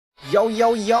Yo,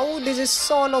 yo, yo, this is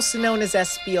Son, also known as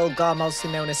SPL Gum, also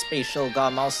known as Spatial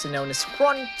Gum, also known as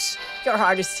Grunt, your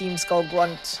hardest team skull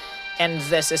Grunt, and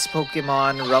this is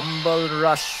Pokemon Rumble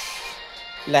Rush.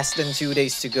 Less than 2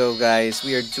 days to go, guys.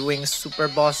 We are doing super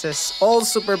bosses, all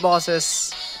super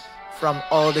bosses from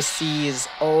all the seas.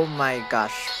 Oh my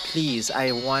gosh, please,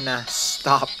 I wanna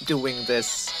stop doing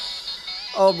this.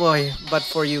 Oh boy, but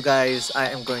for you guys, I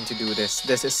am going to do this.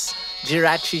 This is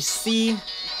Jirachi C.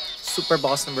 Super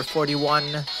boss number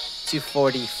 41 to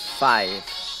 45.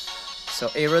 So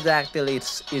Aerodactyl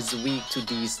is weak to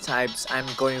these types. I'm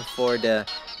going for the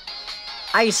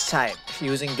ice type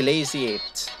using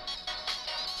Glaciate.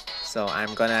 So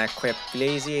I'm gonna equip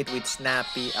Glaciate with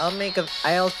Snappy.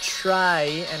 I'll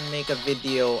try and make a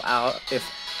video out if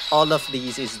all of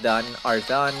these are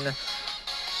done.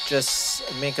 Just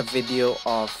make a video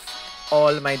of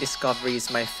all my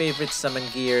discoveries, my favorite summon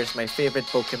gears, my favorite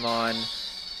Pokemon.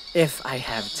 If I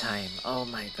have time. Oh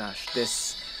my gosh,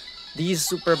 these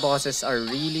super bosses are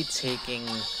really taking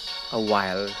a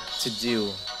while to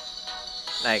do.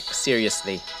 Like,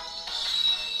 seriously.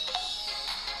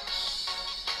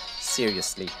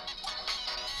 Seriously.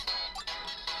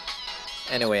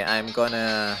 Anyway, I'm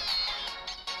gonna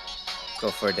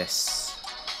go for this.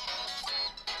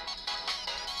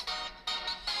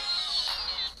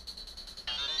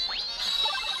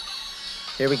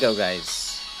 Here we go, guys.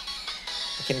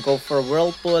 I can go for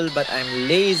Whirlpool, but I'm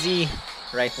lazy.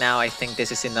 Right now, I think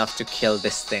this is enough to kill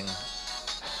this thing.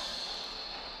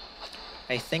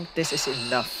 I think this is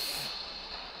enough.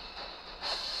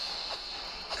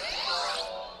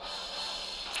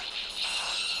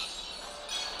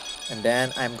 And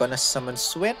then I'm gonna summon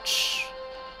Switch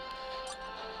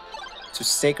to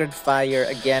Sacred Fire.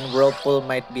 Again, Whirlpool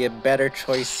might be a better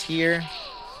choice here.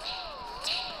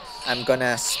 I'm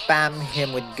gonna spam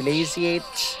him with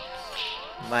Glaciate.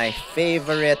 My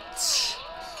favorite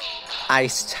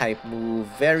ice type move.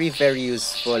 Very, very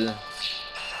useful.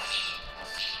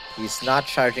 He's not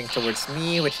charging towards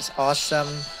me, which is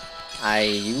awesome. I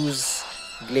use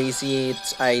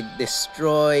Glaciate. I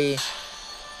destroy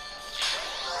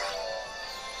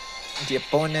the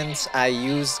opponents. I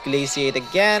use Glaciate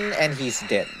again, and he's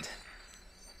dead.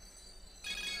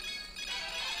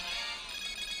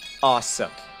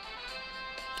 Awesome.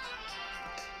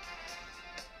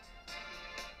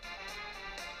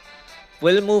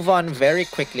 We'll move on very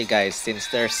quickly, guys, since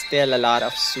there's still a lot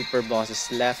of super bosses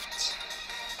left.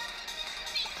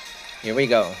 Here we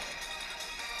go.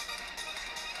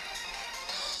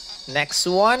 Next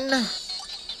one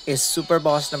is super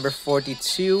boss number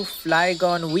 42,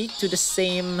 Flygon, weak to the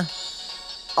same.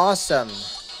 Awesome.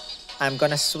 I'm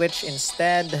gonna switch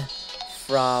instead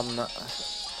from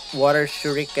Water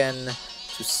Shuriken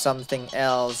to something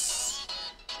else.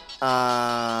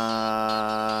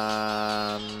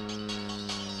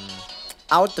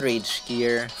 Outrage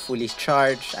gear, fully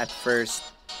charged at first.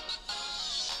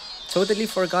 Totally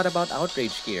forgot about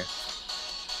Outrage gear.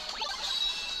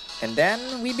 And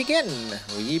then we begin.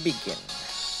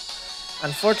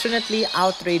 Unfortunately,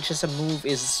 Outrage as a move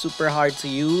is super hard to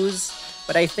use,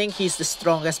 but I think he's the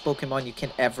strongest Pokemon you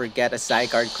can ever get a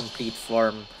ZYGARDE complete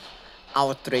form.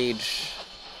 Outrage,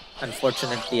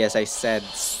 unfortunately, as I said,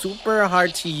 super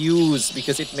hard to use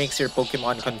because it makes your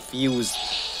Pokemon confused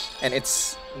and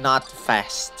it's not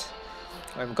fast.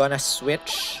 I'm gonna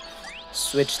switch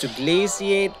to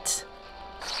Glaciate.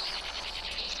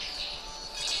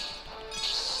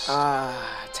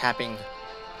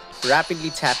 Rapidly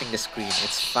tapping the screen.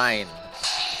 It's fine.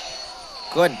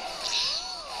 Good.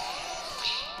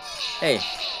 Hey,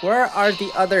 where are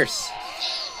the others?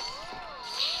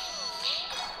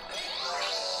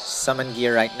 Summon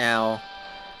gear right now.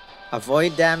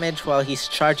 Avoid damage while he's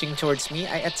charging towards me.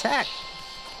 I attack.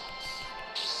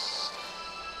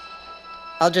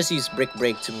 I'll just use Brick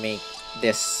Break to make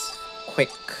this quick.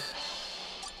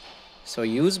 So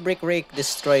use Brick Break,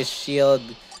 destroy shield,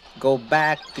 go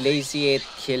back, Glaciate,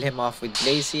 kill him off with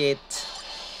Glaciate,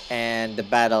 and the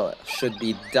battle should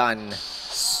be done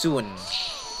soon.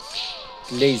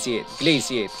 Glaciate,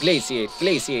 Glaciate, Glaciate,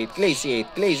 Glaciate,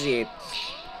 Glaciate, Glaciate.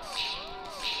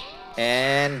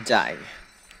 And die.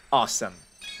 Awesome.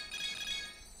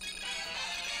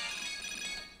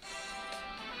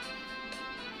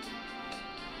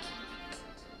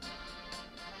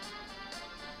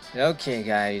 Okay,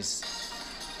 guys.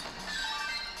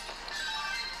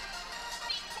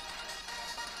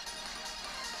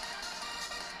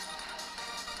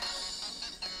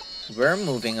 We're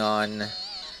moving on.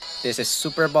 This is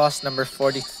super boss number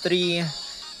 43.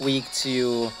 Weak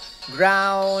to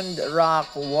ground,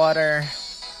 rock, water.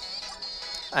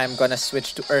 I'm gonna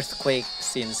switch to Earthquake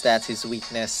since that's his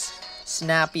weakness.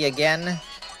 Snappy again.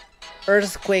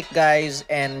 Earthquake, guys,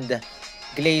 and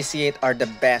Glaciate are the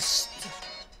best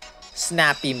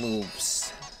snappy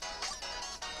moves.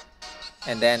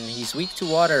 And then he's weak to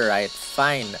water, right?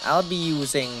 Fine. I'll be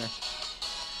using...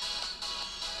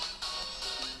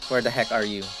 Where the heck are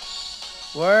you?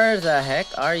 Where the heck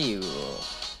are you?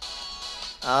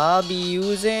 I'll be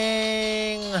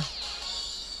using...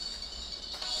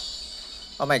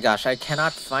 Oh my gosh, I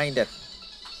cannot find it.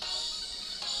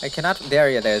 I cannot... There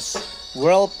it is.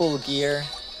 Whirlpool gear.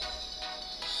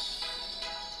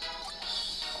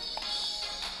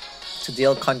 To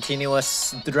deal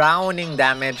continuous drowning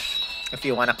damage, if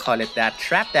you want to call it that.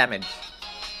 Trap damage.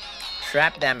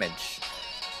 Trap damage.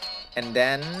 And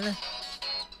then...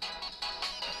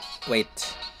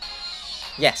 Wait.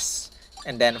 Yes.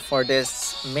 And then for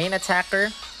this main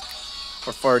attacker,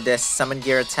 or for this summon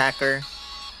gear attacker,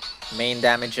 main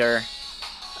damager,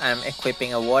 I'm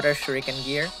equipping a water shuriken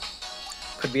gear.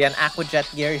 Could be an aqua jet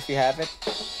gear if you have it.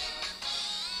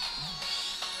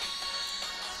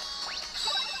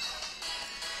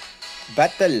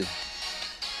 Battle.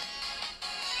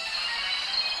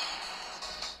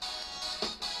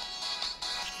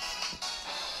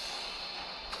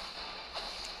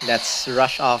 Let's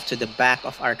rush off to the back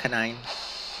of Arcanine.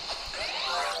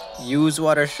 Use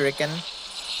water shuriken.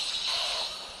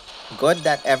 Good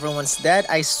that everyone's dead.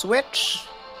 I switch.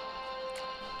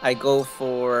 I go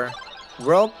for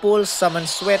Whirlpool summon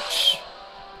switch.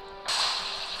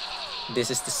 This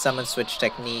is the summon switch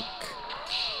technique.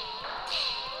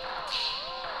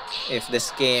 If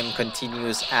this game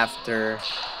continues after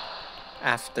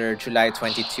July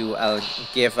 22, I'll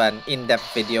give an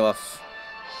in-depth video of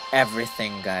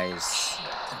everything, guys.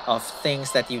 Of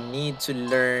things that you need to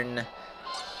learn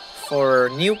for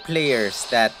new players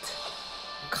that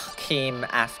came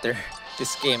after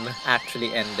this game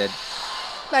actually ended.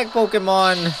 Like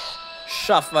Pokemon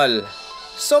Shuffle.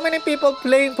 So many people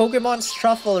playing Pokemon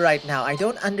Shuffle right now. I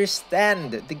don't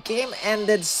understand. The game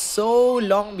ended so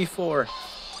long before.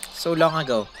 So long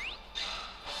ago.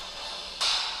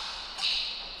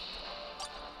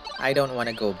 I don't want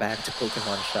to go back to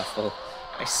Pokemon Shuffle.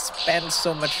 I spent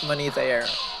so much money there.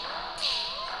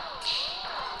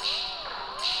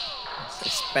 I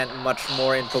spent much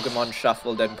more in Pokemon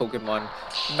Shuffle than Pokemon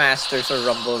Masters or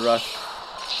Rumble Rush.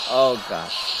 Oh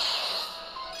gosh.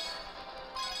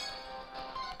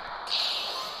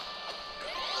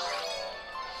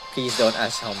 Please don't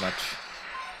ask how much.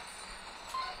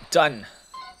 Done.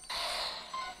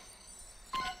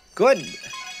 Good.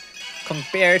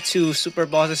 Compared to Super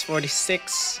Bosses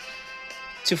 46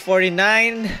 to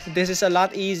 49, this is a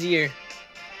lot easier.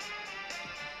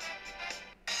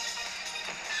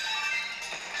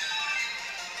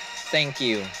 Thank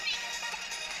you.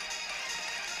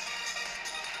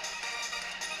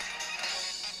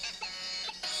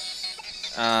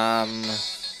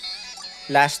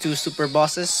 Last two super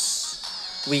bosses.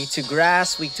 Weak to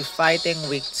grass, weak to fighting,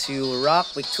 weak to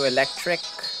rock, weak to electric.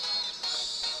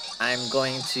 I'm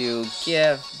going to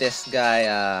give this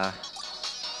guy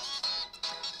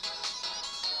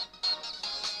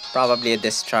probably a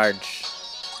discharge.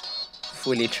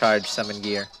 Fully charged summon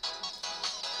gear.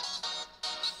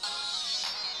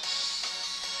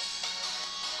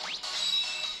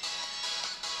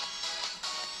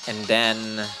 And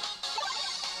then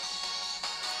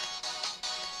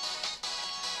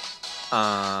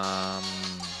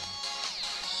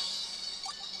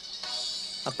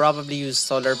I'll probably use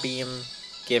Solar Beam,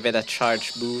 give it a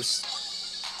charge boost.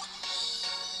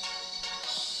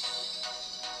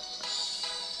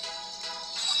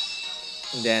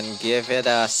 Then give it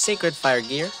a Sacred Fire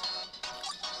Gear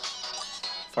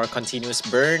for continuous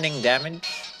burning damage.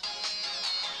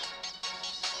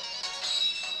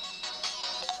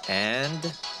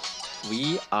 And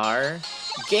we are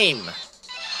game.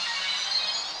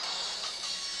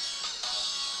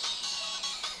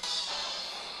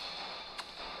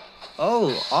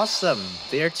 Oh, awesome.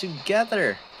 They're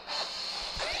together.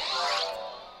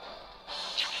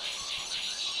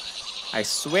 I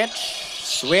switch.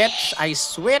 I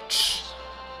switch.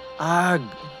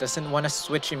 Doesn't want to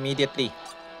switch immediately.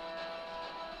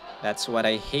 That's what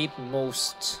I hate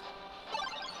most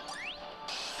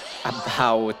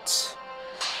about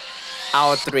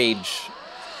Outrage.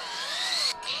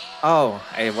 Oh,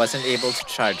 I wasn't able to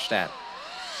charge that.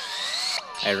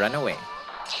 I ran away.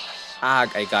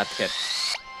 I got hit.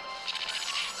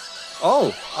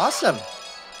 Oh, awesome.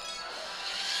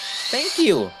 Thank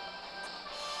you.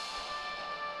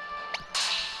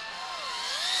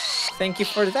 Thank you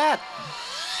for that.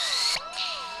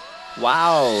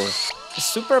 Wow. The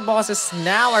super bosses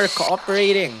now are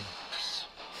cooperating.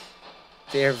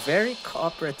 They're very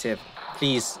cooperative.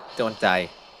 Please, don't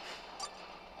die.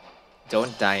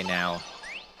 Don't die now.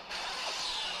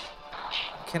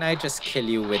 Can I just kill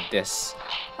you with this?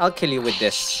 I'll kill you with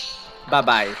this.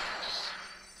 Bye-bye.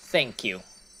 Thank you.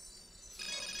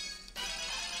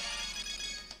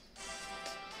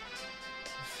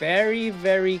 Very,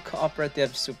 very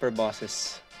cooperative super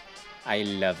bosses. I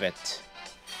love it.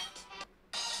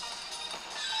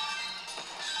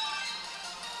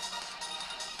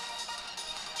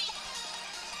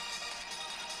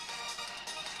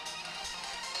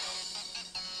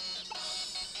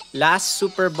 Last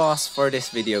super boss for this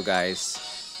video, guys.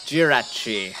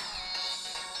 Jirachi.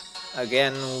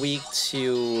 Again, weak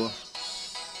to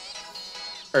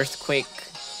Earthquake.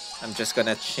 I'm just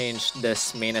gonna change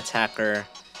this main attacker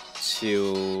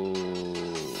to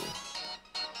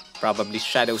probably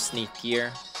Shadow Sneak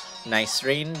here. Nice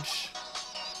range.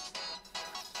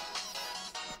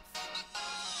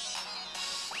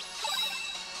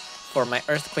 For my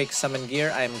Earthquake summon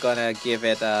gear, I'm gonna give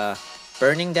it a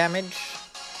burning damage.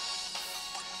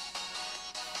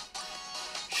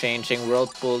 Changing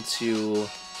Whirlpool to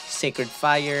Sacred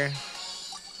Fire.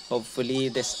 Hopefully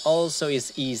this also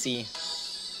is easy.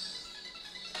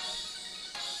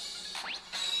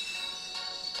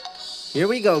 Here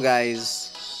we go,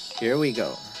 guys. Here we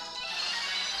go.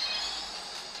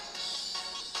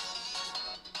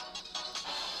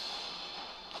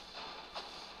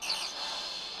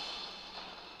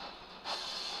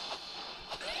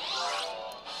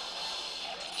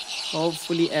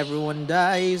 Hopefully everyone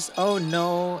dies. Oh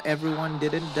no, everyone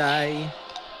didn't die.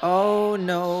 Oh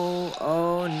no,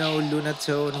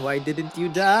 Lunatone, why didn't you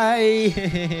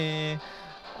die?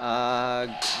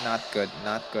 Not good,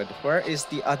 not good. Where is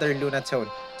the other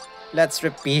Lunatone? Let's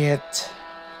repeat.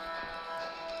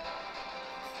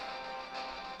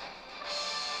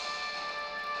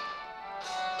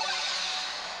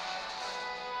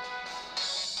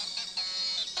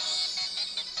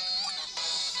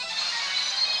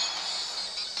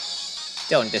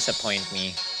 Don't disappoint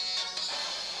me.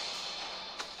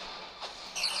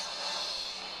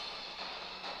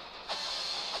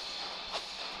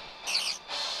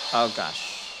 Oh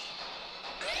gosh.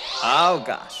 Oh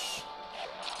gosh.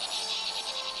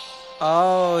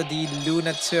 Oh, the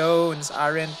Lunatones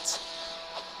aren't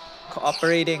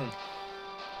cooperating.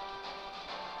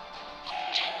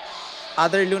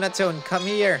 Other Lunatone, come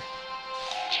here.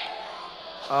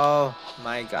 Oh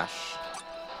my gosh.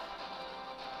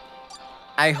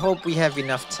 I hope we have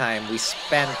enough time. We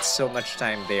spent so much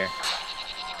time there.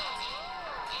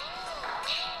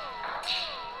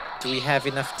 Do we have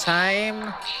enough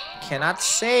time? Cannot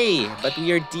say, but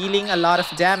we are dealing a lot of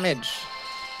damage.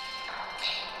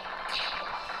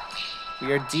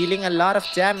 We are dealing a lot of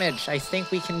damage. I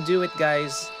think we can do it,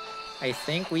 guys. I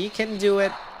think we can do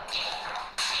it.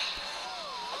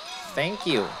 Thank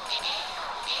you.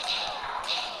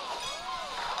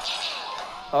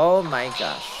 Oh my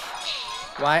gosh.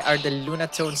 Why are the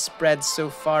Lunatones spread so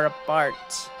far apart?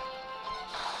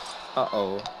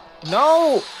 Uh-oh.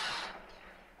 No!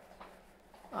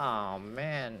 Oh,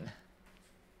 man.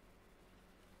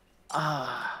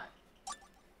 Ah.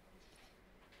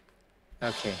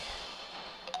 Okay.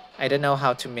 I don't know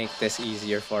how to make this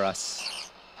easier for us.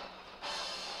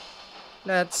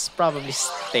 Let's probably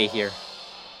stay here.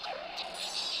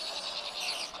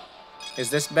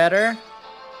 Is this better?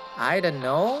 I don't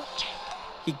know.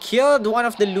 He killed one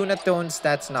of the Lunatones.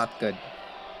 That's not good.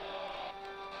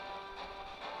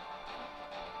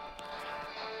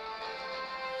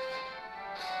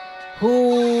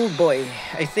 Oh boy.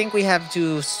 I think we have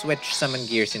to switch summon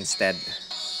gears instead.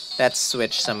 Let's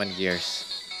switch summon gears.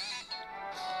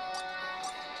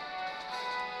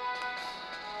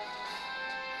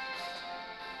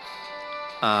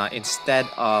 Instead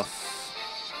of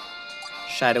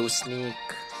Shadow Sneak,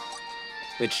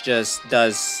 which just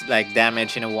does like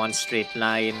damage in a one straight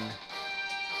line.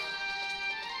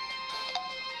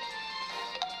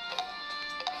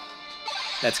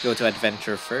 Let's go to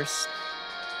Adventure first.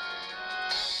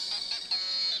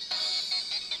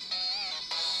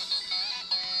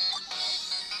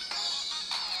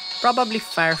 Probably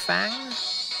Fire Fang.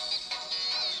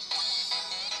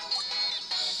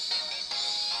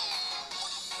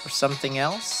 Or something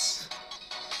else.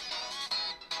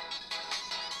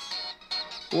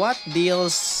 What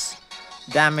deals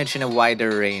damage in a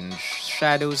wider range?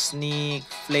 Shadow Sneak,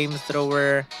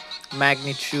 Flamethrower,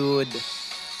 Magnitude.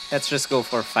 Let's just go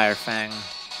for Fire Fang.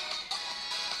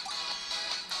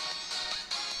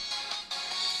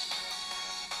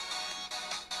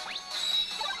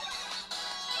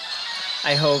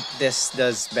 I hope this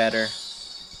does better.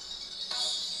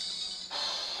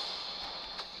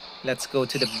 Let's go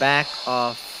to the back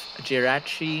of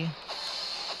Jirachi.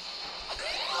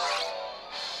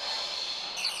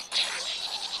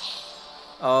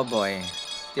 Oh boy,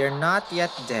 they're not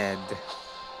yet dead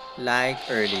like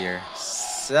earlier.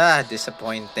 So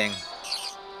disappointing.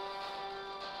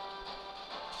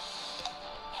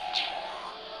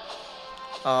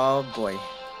 Oh boy.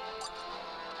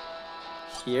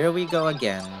 Here we go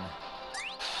again.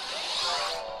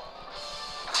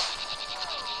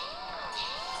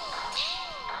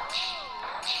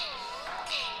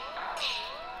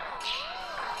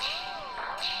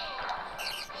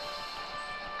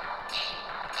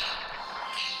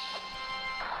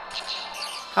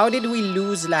 How did we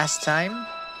lose last time?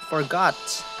 Forgot.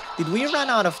 Did we run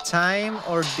out of time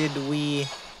or did we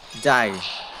die?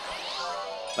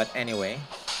 But anyway,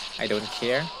 I don't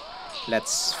care.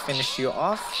 Let's finish you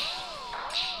off.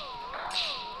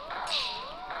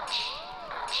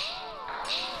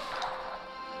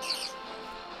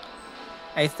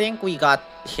 I think we got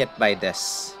hit by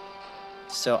this.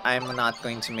 So I'm not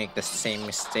going to make the same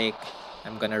mistake.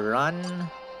 I'm gonna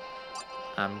run.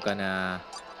 I'm gonna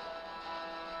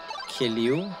kill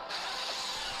you.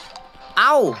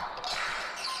 Ow!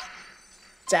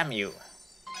 Damn you.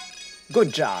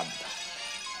 Good job.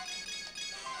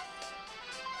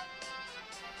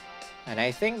 And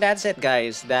I think that's it,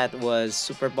 guys. That was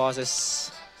Super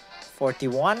Bosses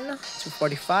 41 to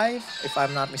 45, if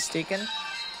I'm not mistaken.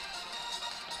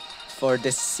 For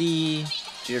the C,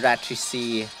 Jirachi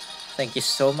C, thank you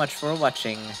so much for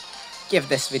watching. Give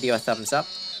this video a thumbs up,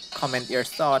 comment your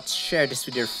thoughts, share this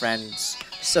with your friends,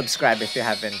 subscribe if you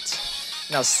haven't.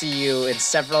 And I'll see you in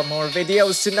several more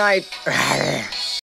videos tonight.